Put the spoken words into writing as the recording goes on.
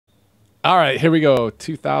All right, here we go.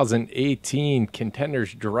 2018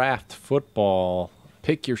 Contenders Draft Football.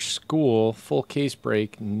 Pick your school. Full case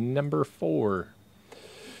break number 4.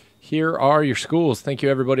 Here are your schools. Thank you,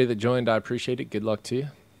 everybody that joined. I appreciate it. Good luck to you.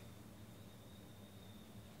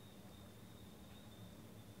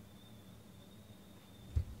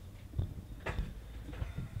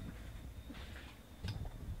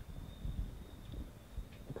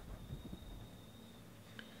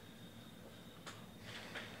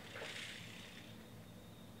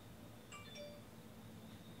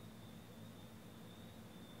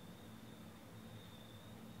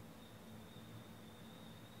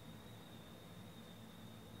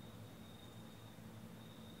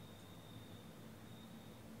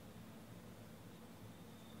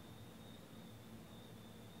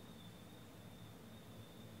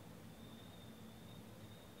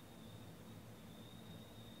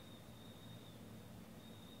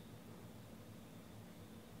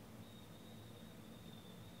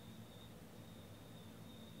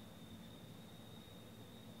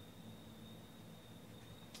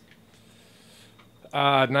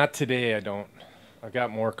 Not today, I don't. I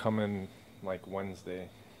got more coming like Wednesday.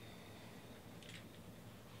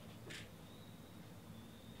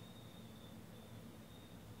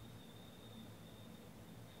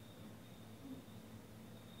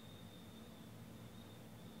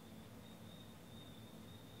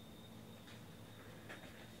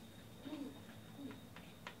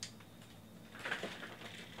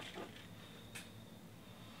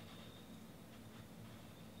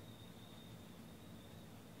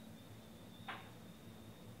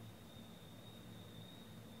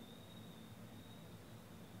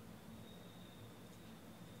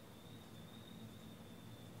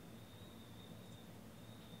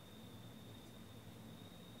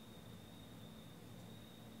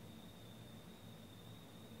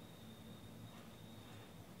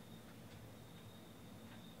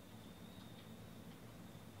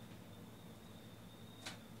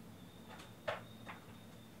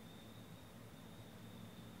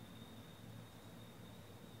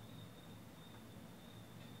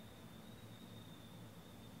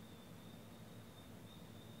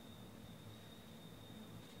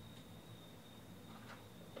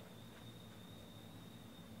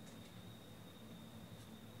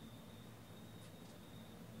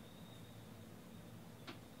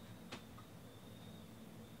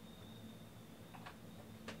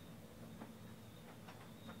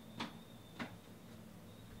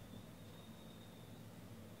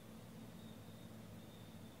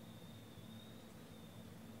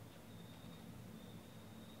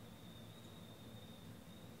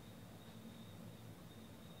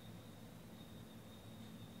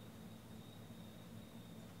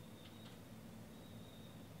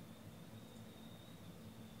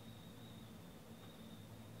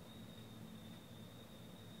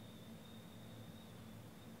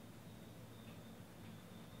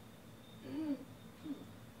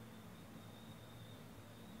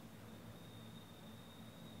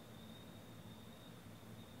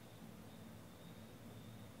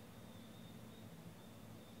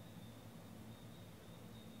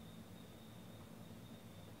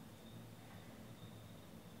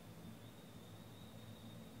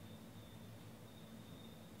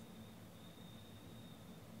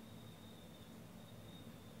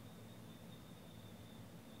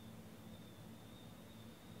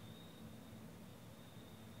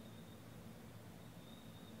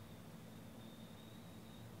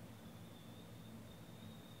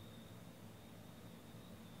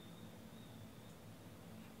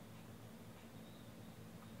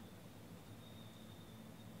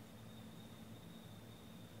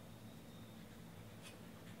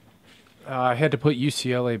 I had to put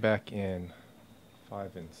UCLA back in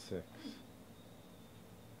 5 and 6.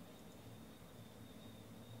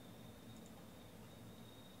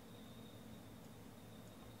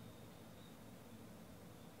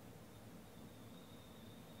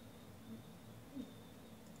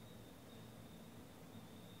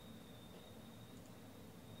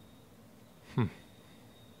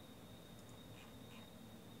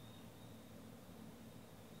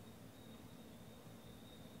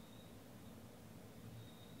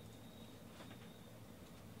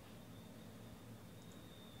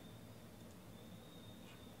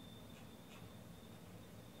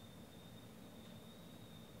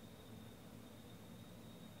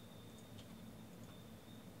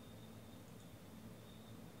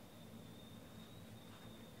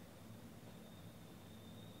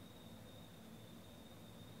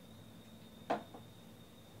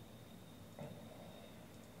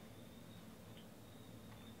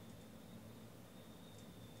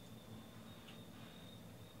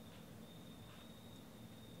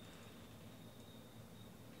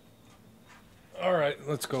 right,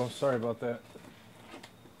 let's go. Sorry about that.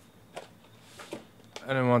 I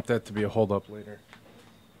didn't want that to be a hold up later.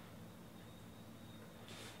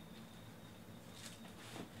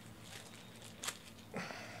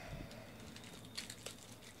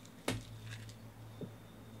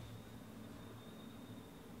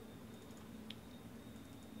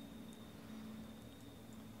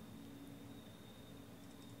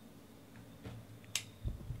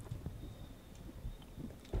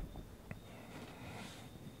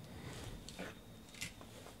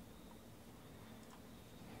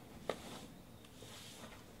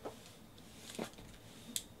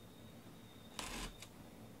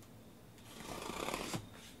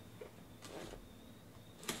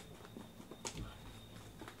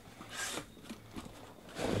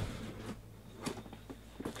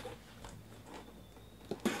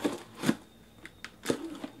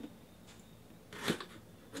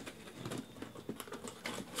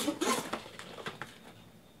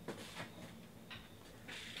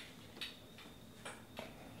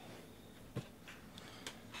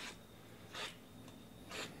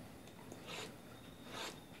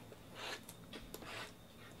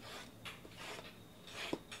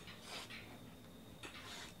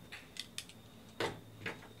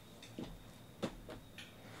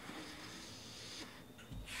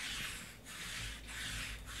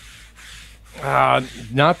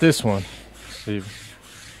 Not this one. See.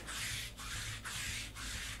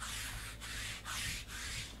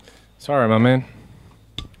 Sorry, my man.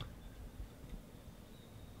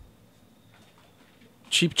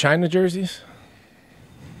 Cheap China jerseys?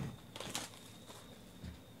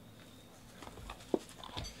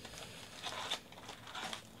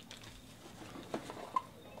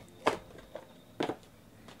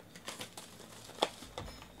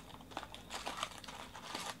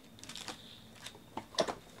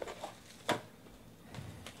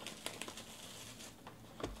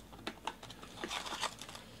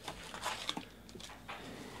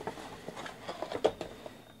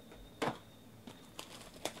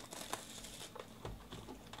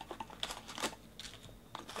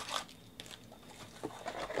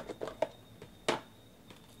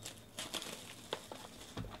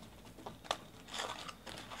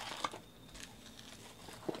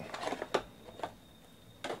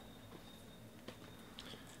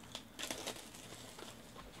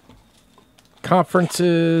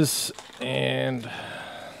 Conferences and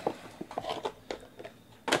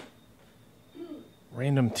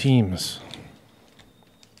random teams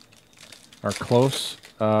are close.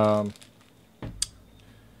 Look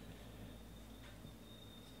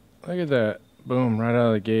at that. Boom, right out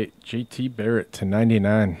of the gate. JT Barrett to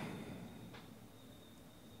 99.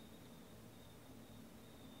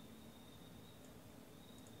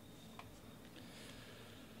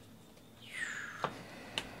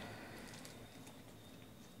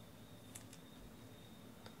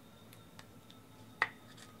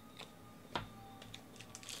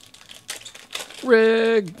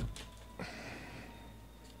 Rigged.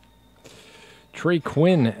 Trey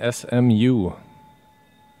Quinn, SMU.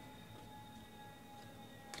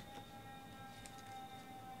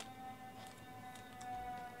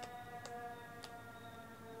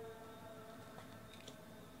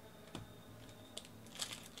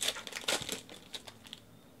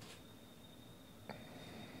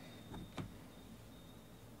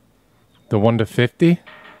 The 1/50.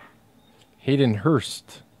 Hayden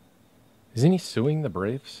Hurst. Isn't he suing the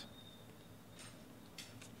Braves?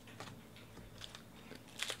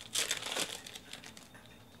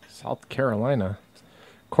 South Carolina.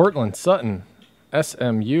 Cortland Sutton.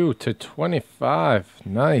 SMU to 25.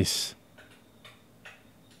 Nice.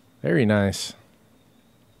 Very nice.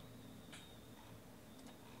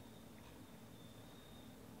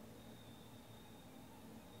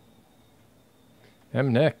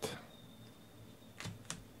 M-Necht.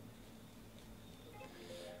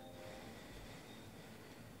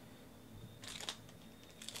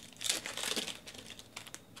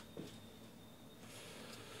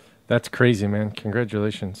 That's crazy, man.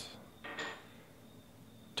 Congratulations.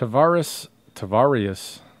 Tavarius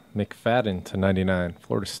McFadden to 99.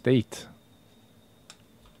 Florida State.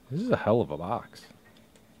 This is a hell of a box.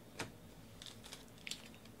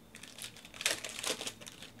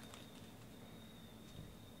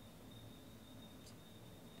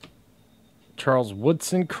 Charles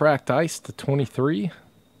Woodson, cracked ice to 23.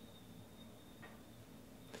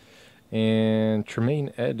 And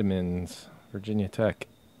Tremaine Edmonds, Virginia Tech.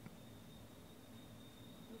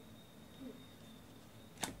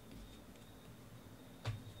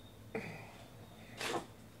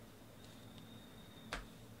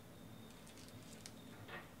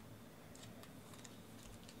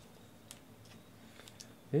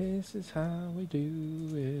 This is how we do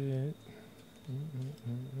it.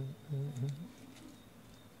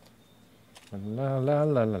 La la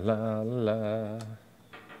la la la la.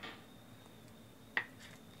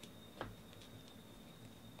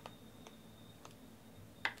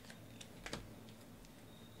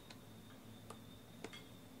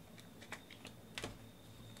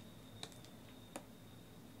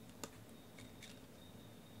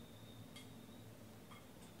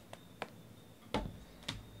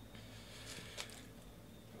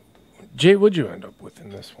 Jay, what'd you end up with in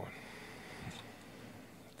this one?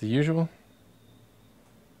 The usual?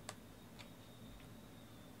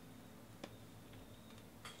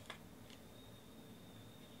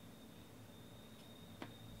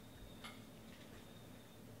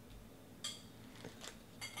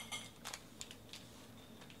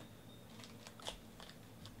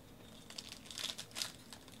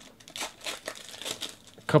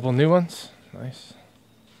 A couple new ones. Nice.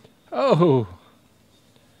 Oh!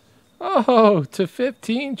 Oh, to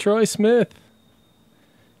 15, Troy Smith.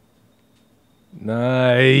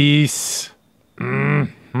 Nice.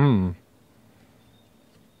 Mm-hmm.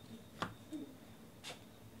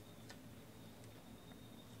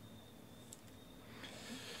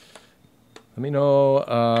 Let me know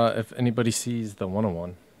if anybody sees the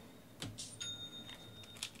 101.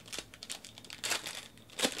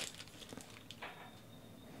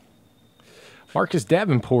 Marcus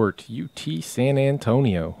Davenport, UT San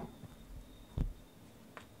Antonio.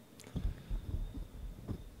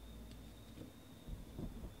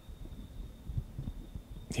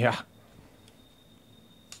 Yeah.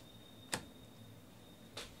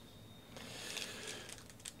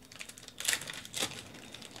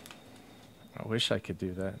 I wish I could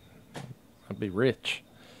do that. I'd be rich.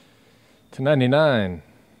 To 99.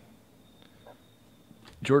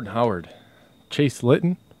 Jordan Howard. Chase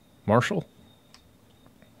Litton. Marshall.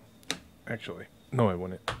 Actually, no, I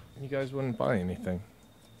wouldn't. You guys wouldn't buy anything.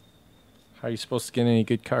 How are you supposed to get any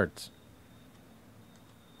good cards?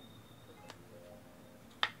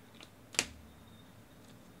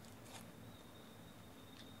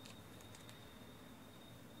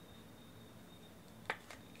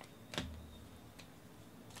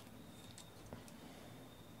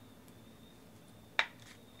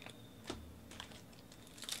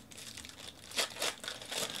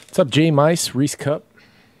 What's up, J Mice? Reese Cup.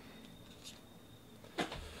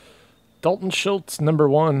 Dalton Schultz,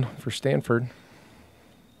 #1 for Stanford.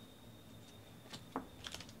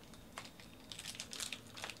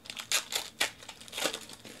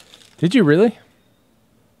 Did you really?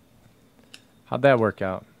 How'd that work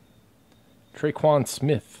out? Traquan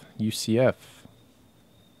Smith, UCF.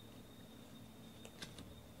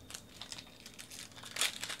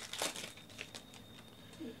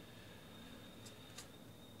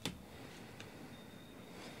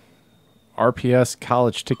 RPS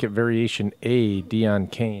College Ticket Variation A,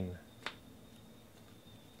 Deion Kane.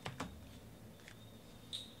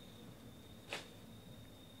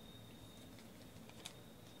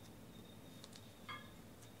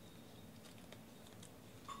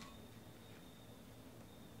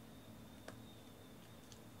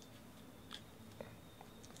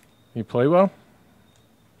 You play well?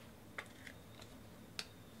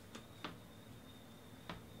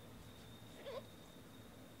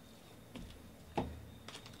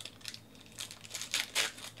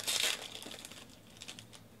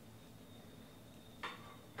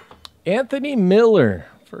 Anthony Miller,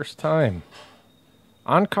 first time.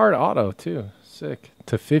 On-card auto, too. Sick.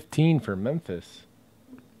 To 15 for Memphis.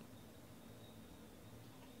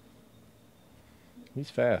 He's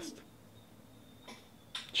fast.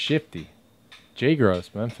 Shifty. J Gross,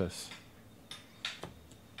 Memphis.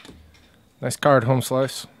 Nice card, Home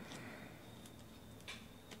Slice.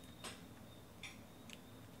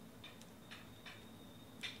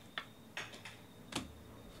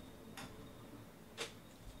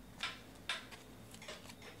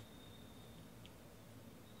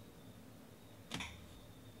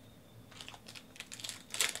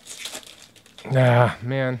 Nah,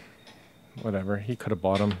 man. Whatever. He could have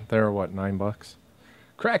bought them. They're, what, $9?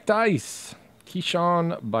 Cracked Ice.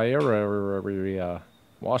 Keyshawn Bierria,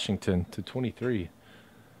 Washington, to 23.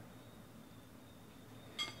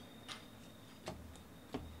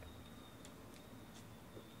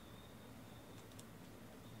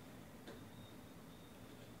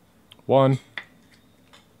 One.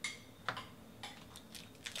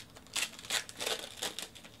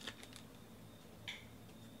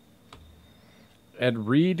 Ed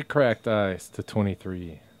Reed, Cracked Ice, to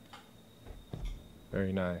 23.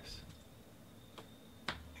 Very nice.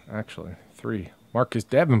 Actually, 3. Marcus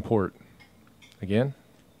Davenport. Again.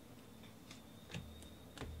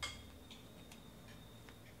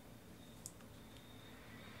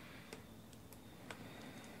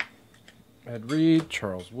 Ed Reed,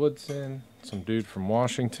 Charles Woodson, some dude from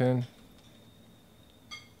Washington.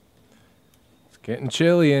 It's getting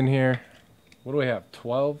chilly in here. What do we have?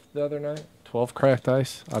 12 the other night? 12 cracked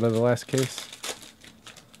ice out of the last case.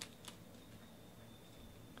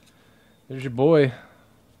 There's your boy,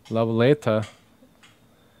 Lavaleta.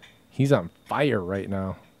 He's on fire right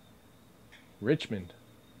now. Richmond.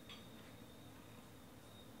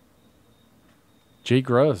 Jay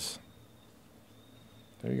Gruz.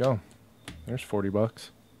 There you go. There's $40.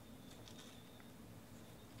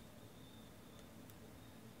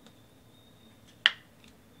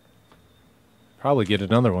 Probably get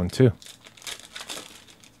another one too.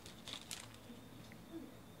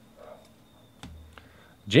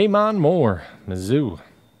 Jamon Moore, Mizzou.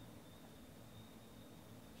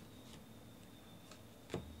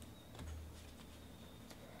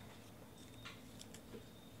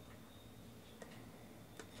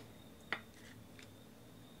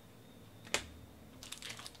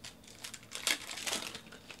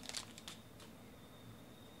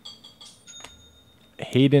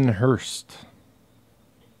 Hayden Hurst.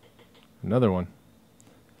 Another one.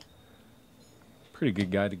 Pretty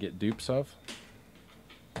good guy to get dupes of.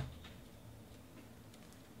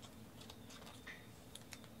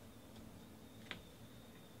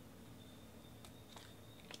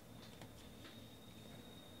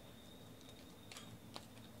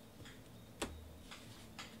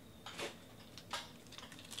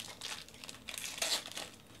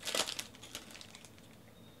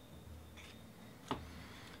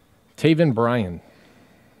 Taven Bryan,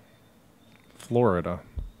 Florida.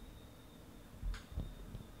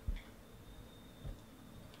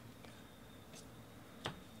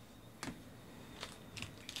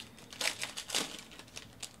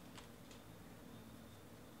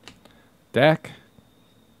 Dak,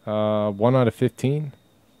 1 out of 15.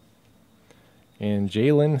 And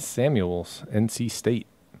Jalen Samuels, NC State.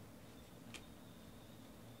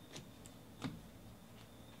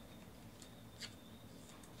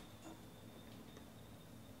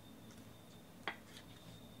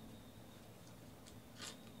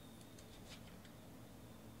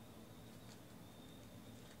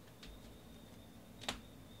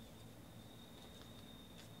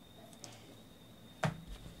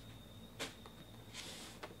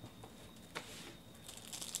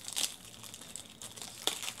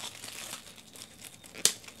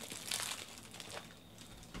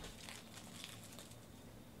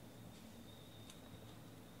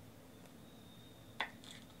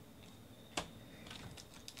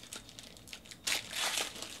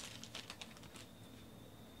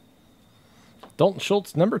 Dalton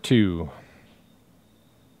Schultz, number 2.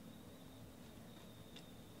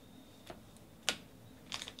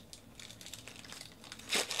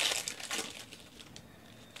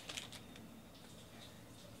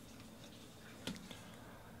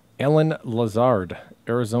 Alan Lazard,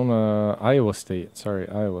 Iowa State. Sorry,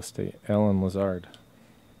 Iowa State. Alan Lazard.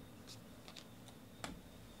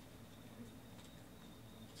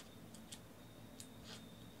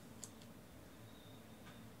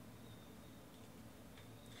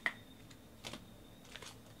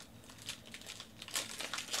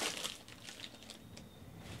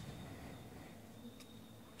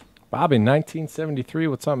 Bobby, 1973.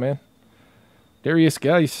 What's up, man? Darius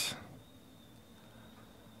Geis.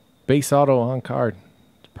 Base auto on card.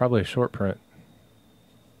 It's probably a short print.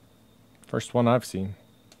 First one I've seen.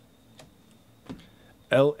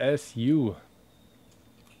 LSU.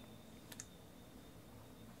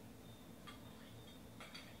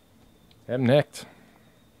 I'm necked.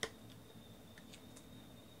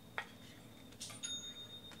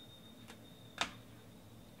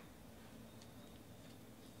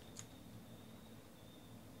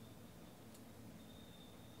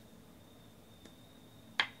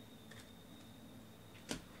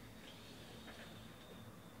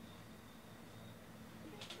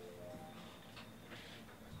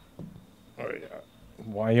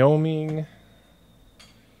 Wyoming,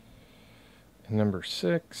 number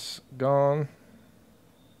 6, gone.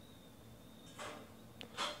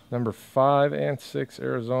 Number 5 and 6,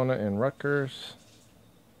 Arizona and Rutgers.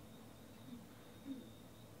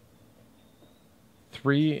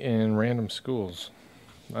 3 in random schools.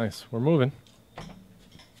 Nice, we're moving.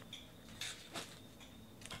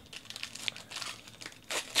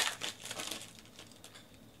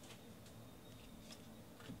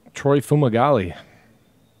 Troy Fumagalli.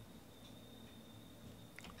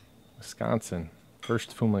 Wisconsin.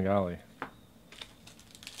 First Fumagalli.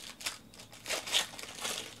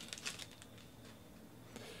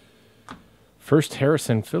 First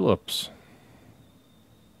Harrison Phillips.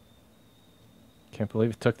 Can't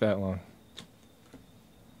believe it took that long.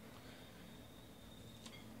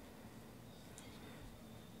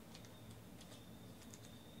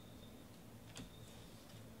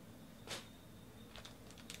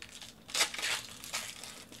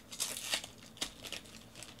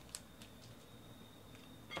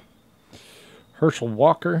 Herschel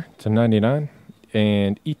Walker /99.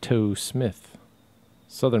 And Ito Smith,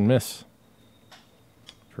 Southern Miss.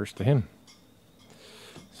 First to him.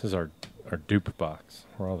 This is our dupe box,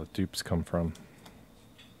 where all the dupes come from.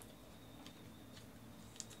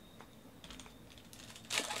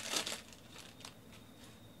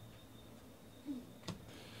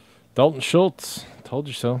 Dalton Schultz, told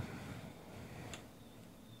you so.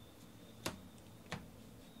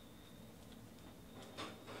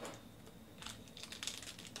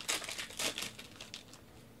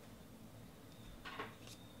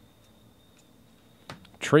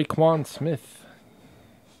 Traquan Smith.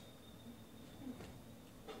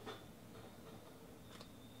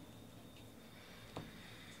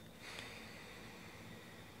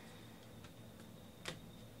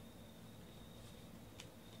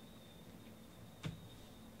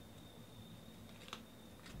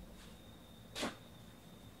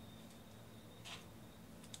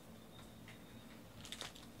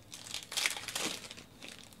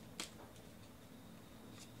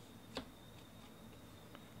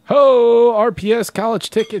 Ho! RPS college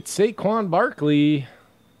ticket, Saquon Barkley.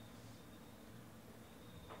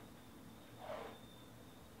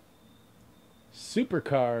 Super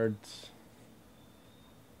cards.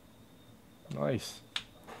 Nice.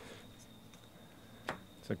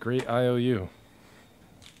 It's a great IOU.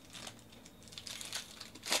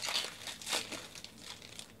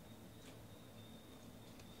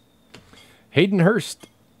 Hayden Hurst.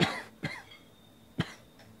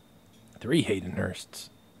 3 Hayden Hursts.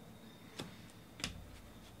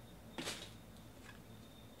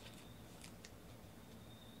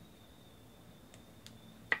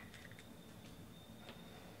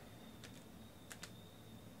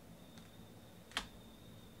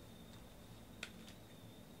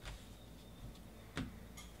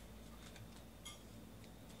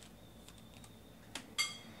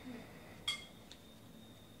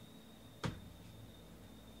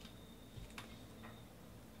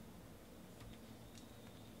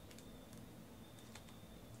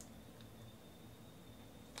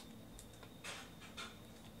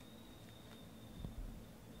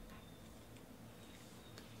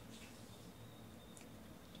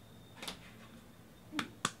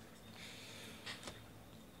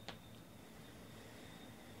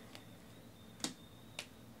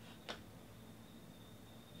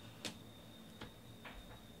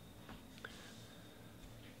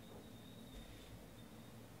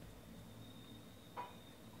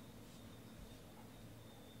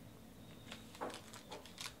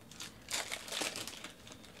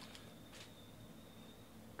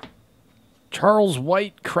 Charles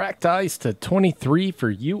White, cracked ice /23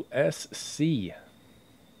 for USC.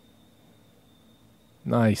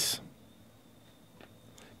 Nice.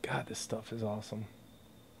 God, this stuff is awesome.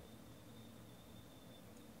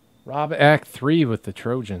 Rob Act 3 with the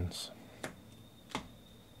Trojans.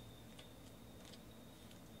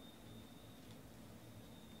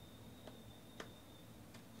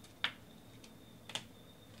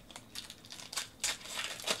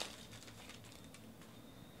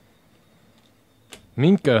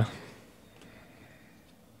 Minka.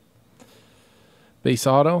 Base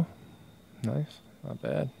auto. Nice. Not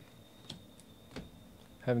bad.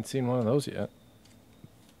 Haven't seen one of those yet.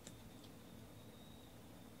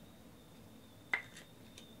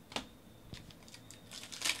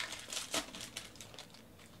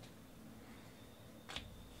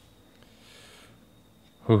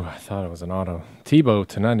 Ooh, I thought it was an auto. Tebow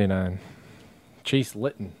 /99. Chase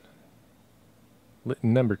Litton.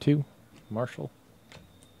 Litton #2. Marshall.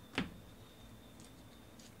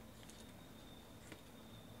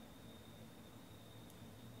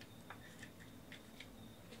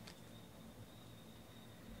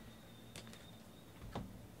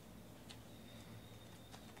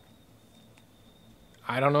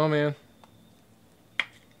 I don't know, man.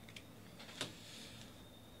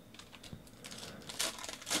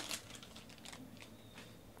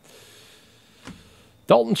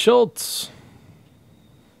 Dalton Schultz.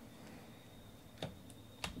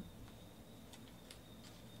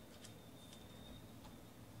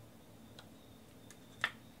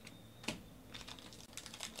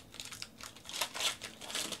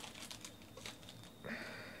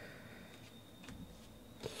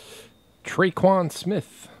 Traquan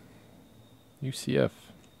Smith, UCF.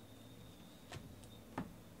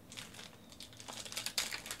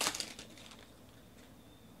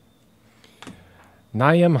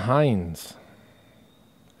 Nyheim Hines,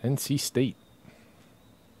 NC State.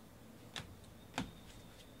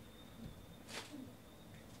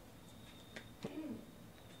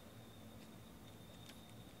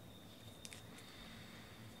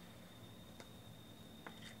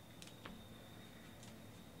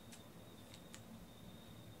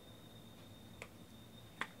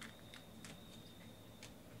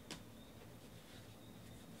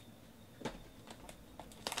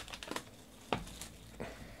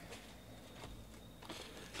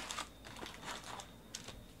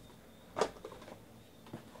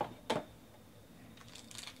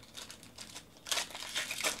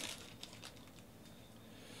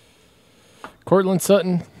 Cortland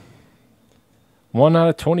Sutton. 1 out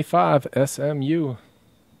of 25, SMU.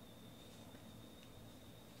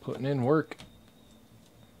 Putting in work.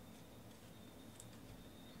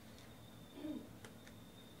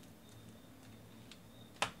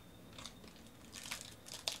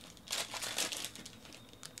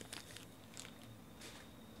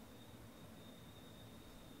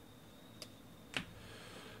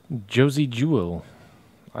 Josie Jewell,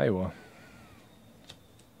 Iowa.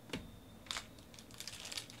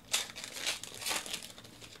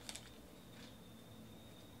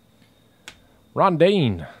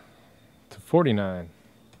 Rondane to 49.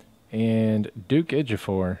 And Duke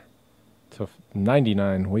Ejiofor to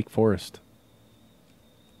 99, Wake Forest.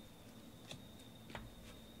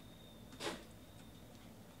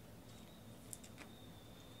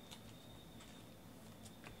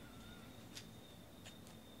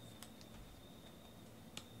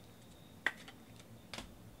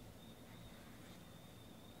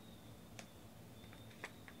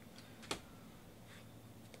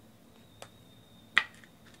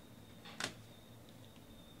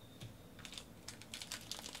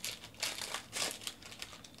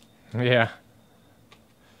 Yeah.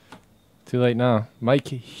 Too late now. Mike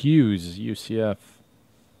Hughes, UCF.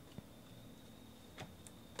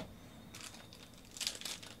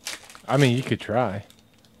 I mean, you could try.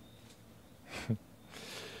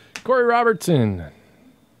 Corey Robertson.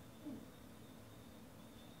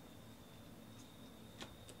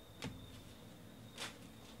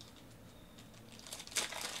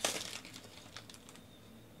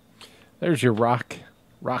 There's your Rock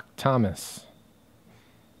Thomas.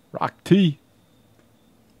 Rock T.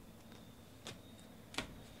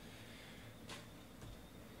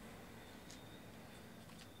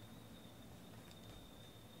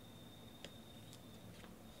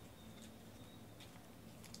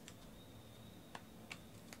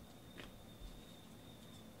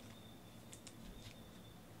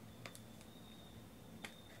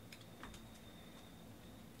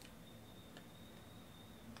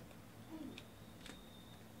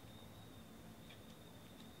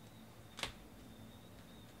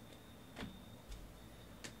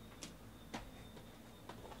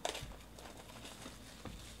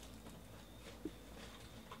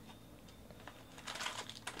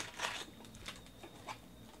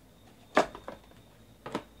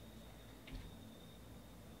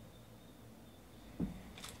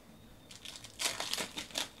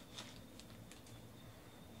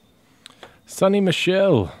 Sonny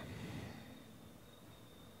Michel.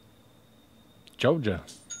 Georgia.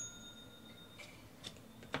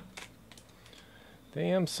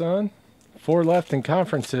 Damn, son. 4 left in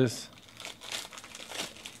conferences.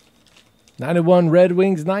 91 Red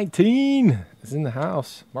Wings 19 is in the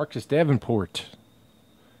house. Marcus Davenport.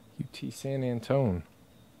 UT San Antone.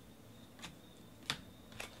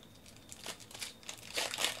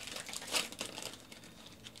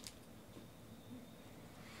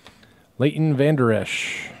 Leighton Vander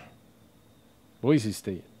Esch, Boise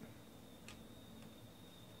State.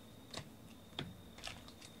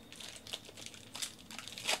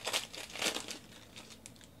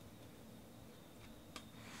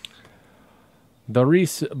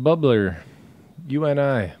 Doris Bubler,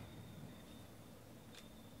 UNI.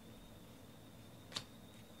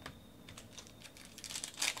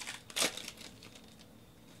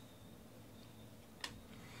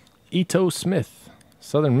 Ito Smith,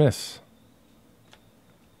 Southern Miss.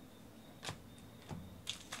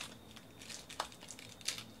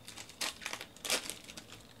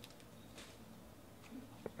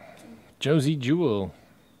 Josie Jewell,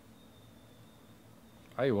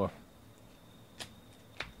 Iowa.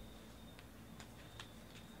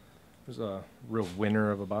 There's a real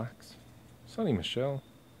winner of a box. Sonny Michel,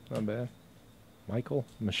 not bad. Michael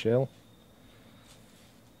Michel.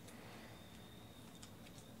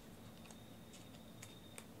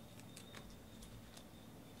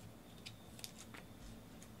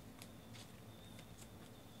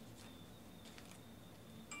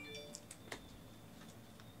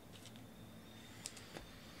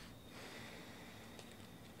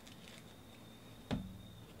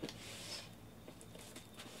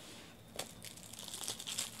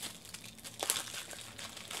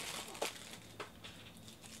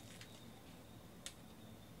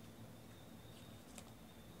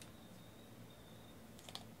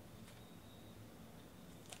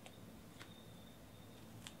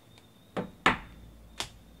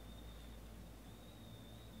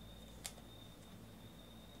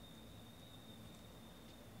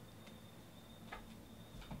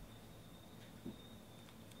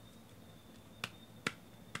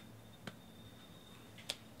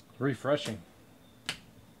 Refreshing.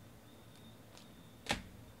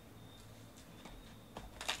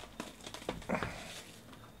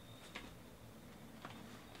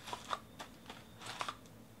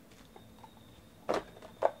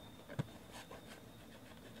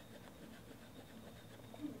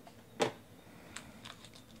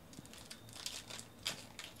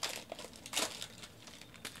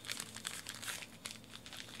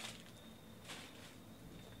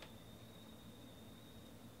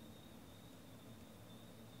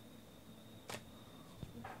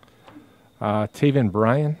 Taven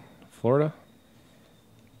Bryan, Florida.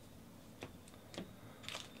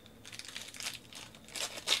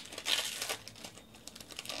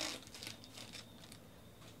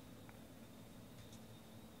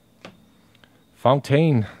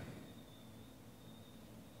 Fontaine.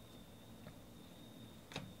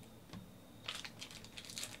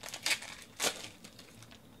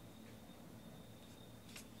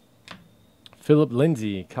 Philip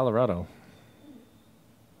Lindsay, Colorado.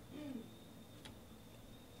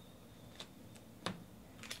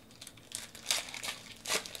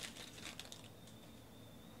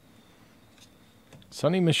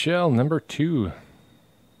 Sonny Michel, number 2.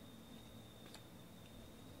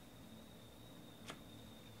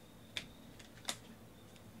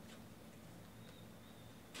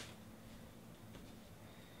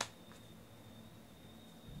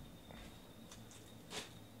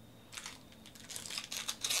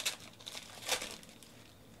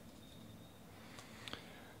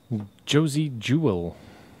 Josie Jewell,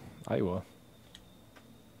 Iowa.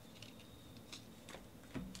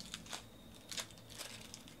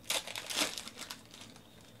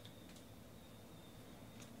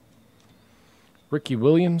 Ricky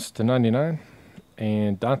Williams /99,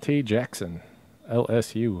 and Dante Jackson,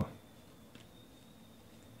 LSU.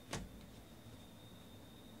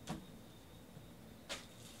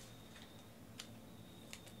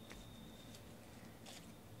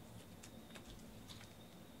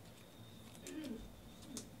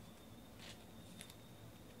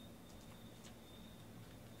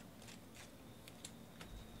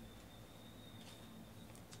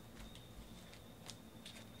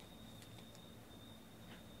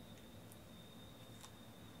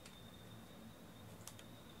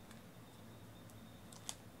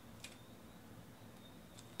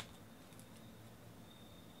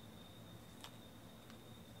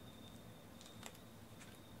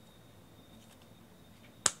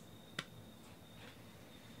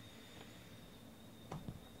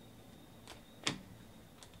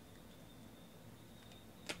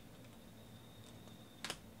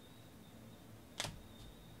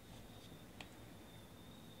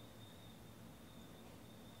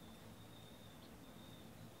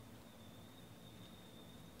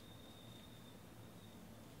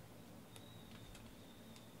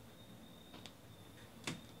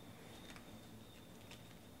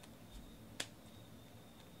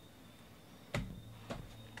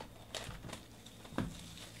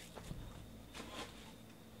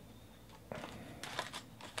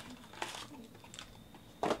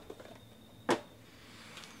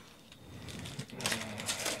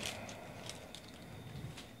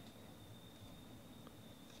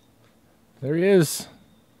 There he is.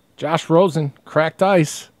 Josh Rosen, cracked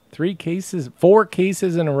ice. 4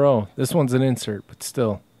 cases in a row. This one's an insert, but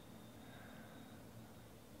still.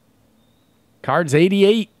 Cards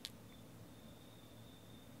 88.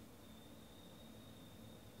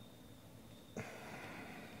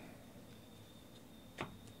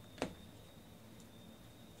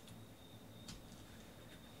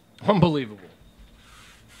 Unbelievable.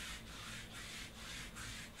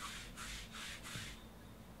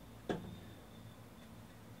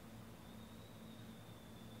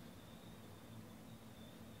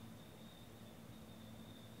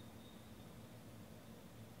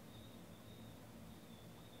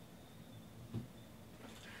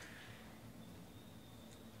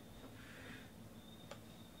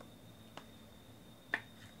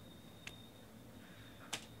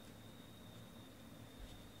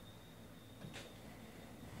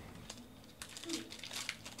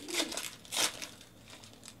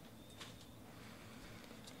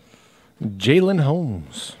 Jalen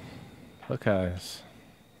Holmes, Buckeyes.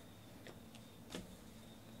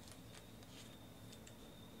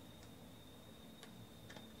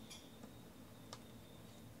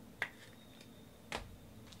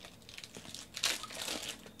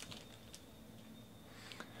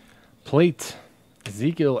 Plate,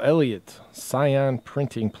 Ezekiel Elliott, Scion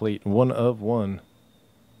printing plate, 1/1.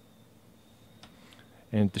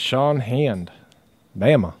 And Deshaun Hand,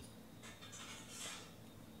 Bama.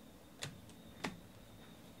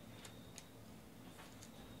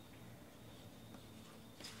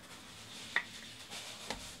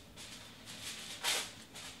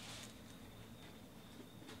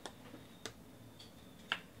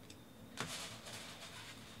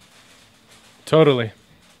 Totally.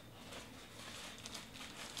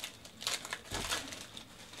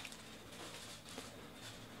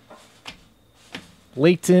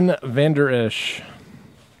 Leighton Vander Esch,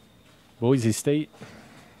 Boise State.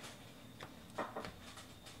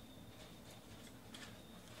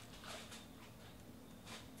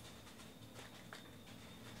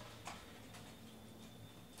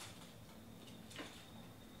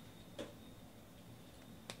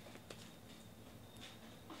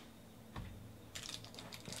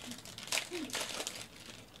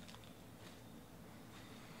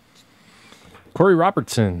 Corey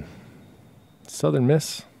Robertson, Southern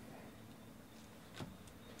Miss.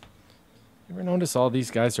 You ever notice all these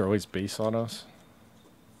guys are always base autos?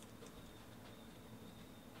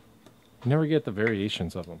 You never get the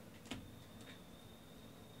variations of them.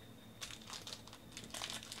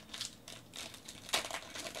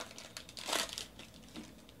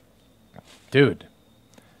 Dude,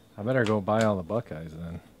 I better go buy all the Buckeyes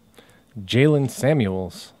then. Jalen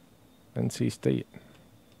Samuels, NC State.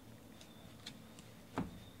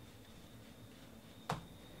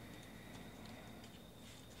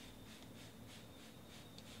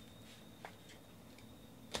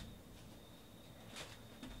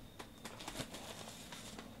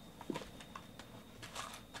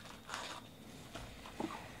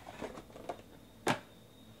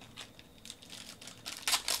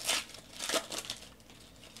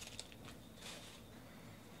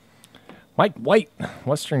 Mike White,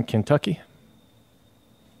 Western Kentucky.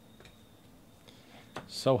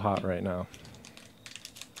 So hot right now.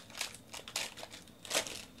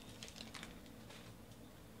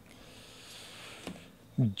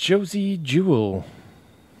 Josie Jewell.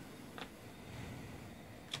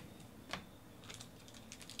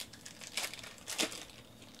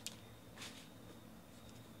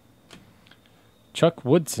 Chuck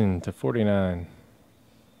Woodson to 49.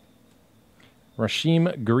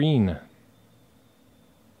 Rasheem Green.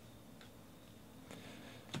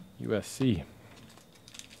 USC.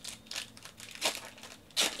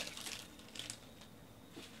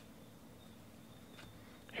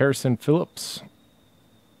 Harrison Phillips.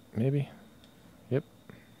 Maybe. Yep.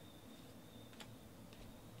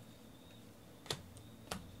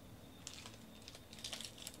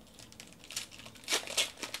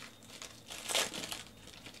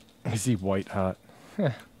 Is he white hot?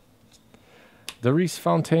 Darius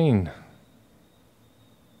Fontaine.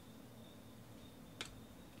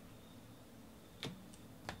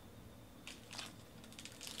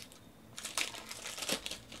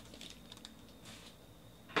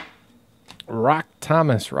 Rock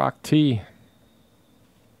Thomas, Rock T.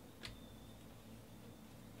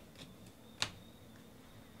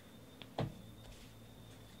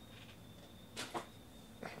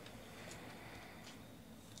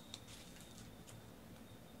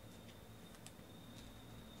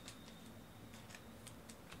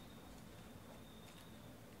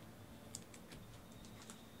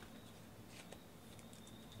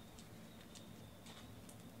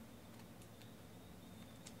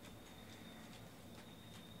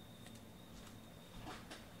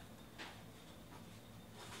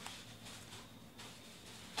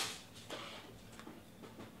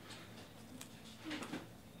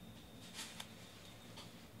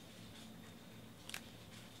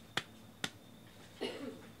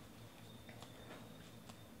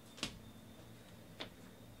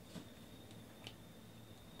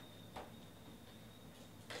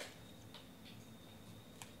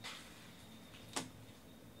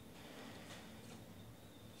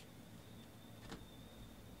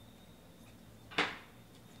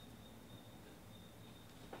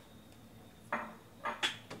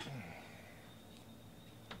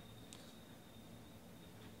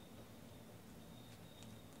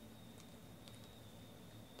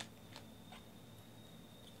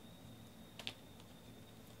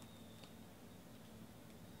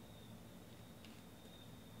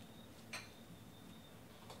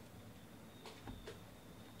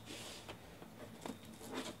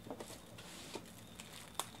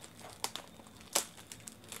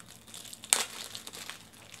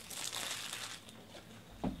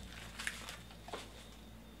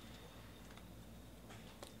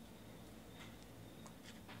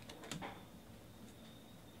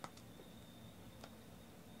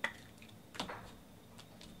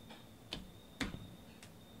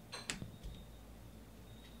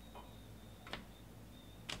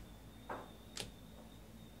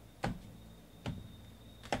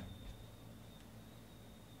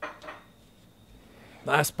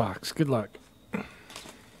 Last box. Good luck.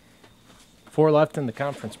 4 left in the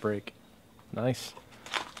conference break. Nice.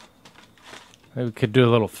 Maybe we could do a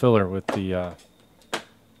little filler with the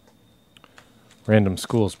random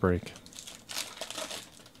schools break.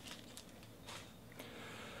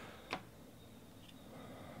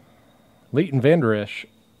 Leighton Vander Esch.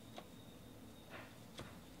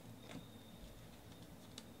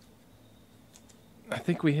 I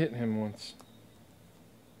think we hit him once.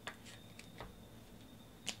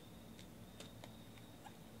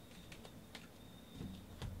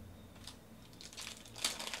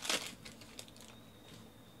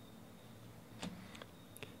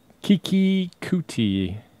 Kiki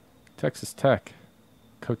Kuti, Texas Tech.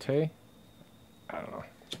 Cote? I don't know.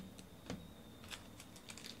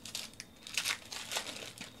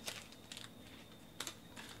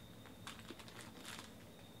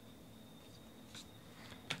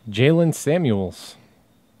 Jalen Samuels.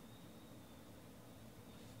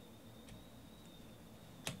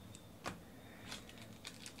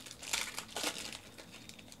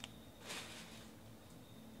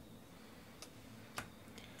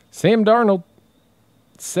 Sam Darnold,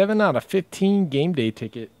 7 out of 15 game day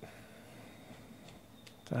ticket.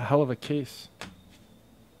 It's a hell of a case.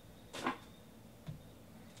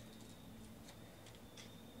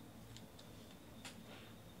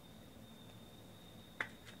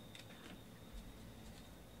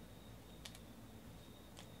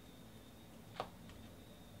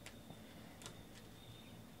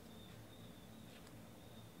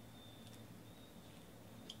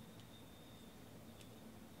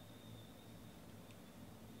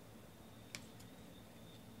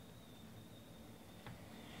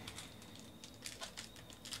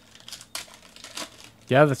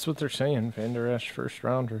 Yeah, that's what they're saying. Van Der Esch, first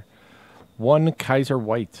rounder. 1 Kaiser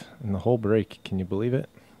White in the whole break. Can you believe it?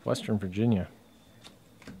 Western Virginia.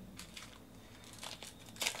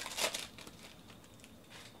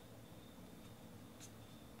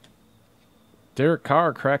 Derek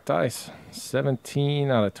Carr, cracked ice.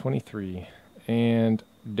 17 out of 23. And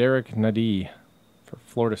Derek Nadi for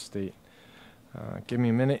Florida State. Give me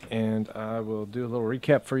a minute and I will do a little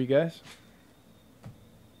recap for you guys.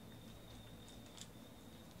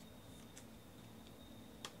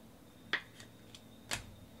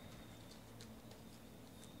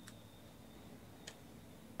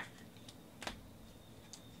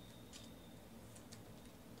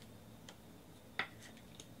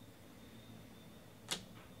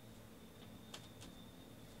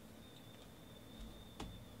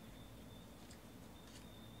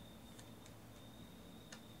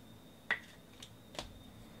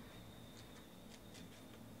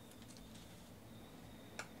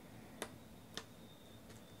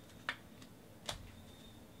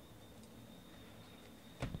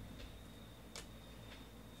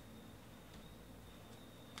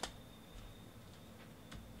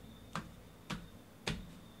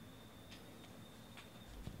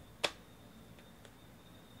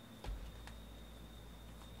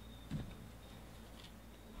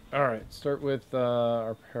 All right, start with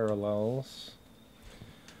our parallels.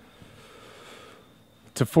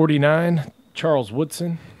 To 49, Charles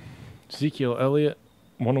Woodson, Ezekiel Elliott,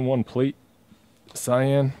 101 plate,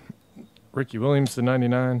 Cyan, Ricky Williams to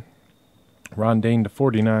 99, Ron Dane to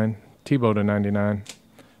 49, Tebow to 99,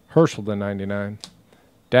 Herschel to 99,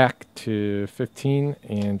 Dak to 15,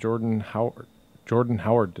 and Jordan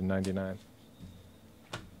Howard to 99.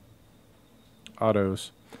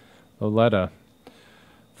 Autos, Loletta,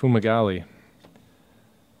 Fumagalli,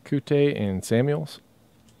 Kute and Samuels,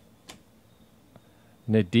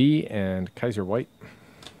 Nadi and Kaiser White,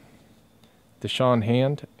 Deshaun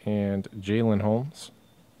Hand and Jalen Holmes,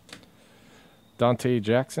 Dante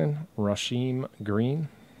Jackson, Rasheem Green,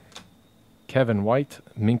 Kevin White,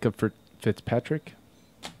 Minka Fitzpatrick,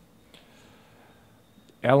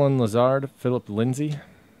 Alan Lazard, Philip Lindsay,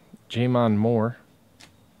 Jamon Moore,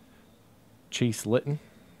 Chase Litton,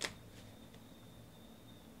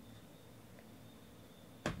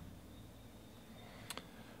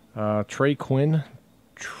 Trey Quinn,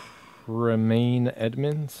 Tremaine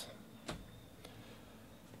Edmonds,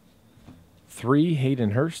 3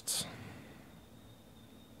 Hayden Hursts,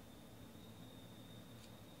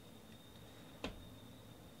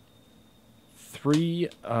 3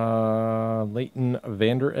 Leighton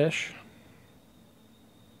Vander Esch,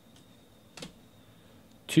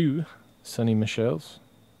 2 Sonny Michels,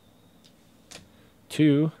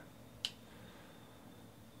 2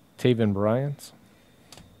 Taven Bryants,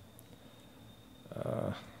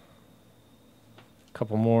 a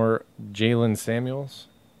couple more Jalen Samuels,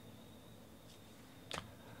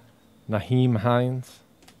 Naheem Hines.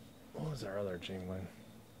 What was our other Jalen?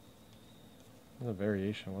 It was a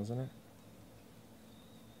variation, wasn't it?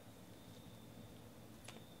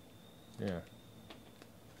 Yeah.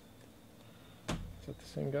 Is that the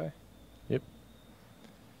same guy? Yep.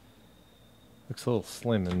 Looks a little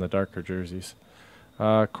slim in the darker jerseys.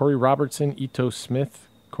 Corey Robertson, Ito Smith.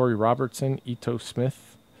 Corey Robertson, Ito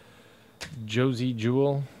Smith. Josie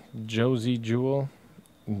Jewell. Josie Jewell.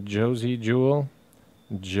 Josie Jewell.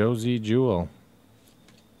 Josie Jewell.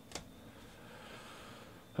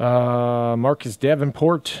 Marcus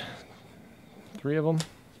Davenport. 3 of them.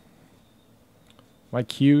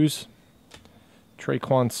 Mike Hughes.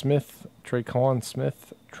 Traquan Smith. Traquan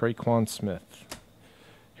Smith. Traquan Smith.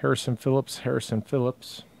 Harrison Phillips. Harrison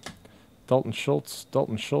Phillips. Dalton Schultz.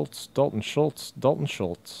 Dalton Schultz. Dalton Schultz. Dalton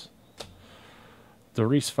Schultz.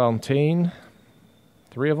 Doris Fontaine.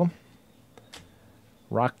 3 of them.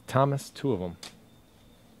 Rock Thomas. 2 of them.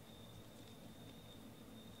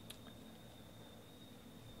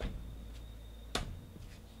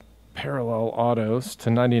 Parallel autos to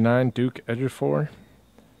 99, Duke Ejiofor.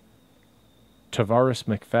 Tavares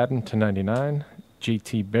McFadden to 99.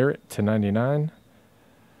 JT Barrett to 99.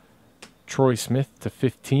 Troy Smith to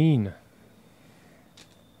 15.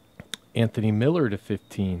 Anthony Miller to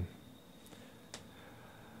 15.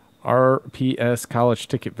 RPS College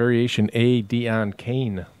Ticket Variation A, Deion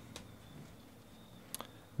Kane.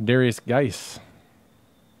 Darius Geis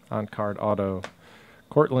on card auto.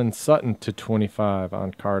 Cortland Sutton to 25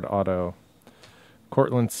 on card auto.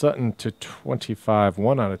 Cortland Sutton to 25,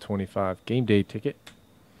 1 out of 25. Game day ticket.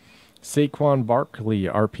 Saquon Barkley,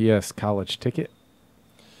 RPS College Ticket.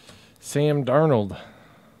 Sam Darnold,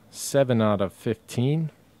 7 out of 15.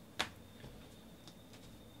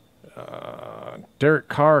 Derek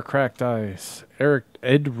Carr, cracked ice.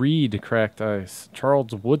 Ed Reed, cracked ice.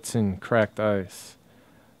 Charles Woodson, cracked ice.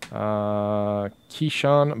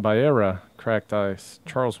 Keyshawn Baera, cracked ice.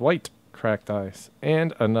 Charles White, cracked ice.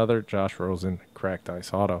 And another Josh Rosen, cracked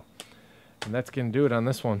ice auto. And that's going to do it on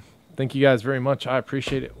this one. Thank you guys very much. I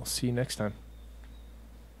appreciate it. We'll see you next time.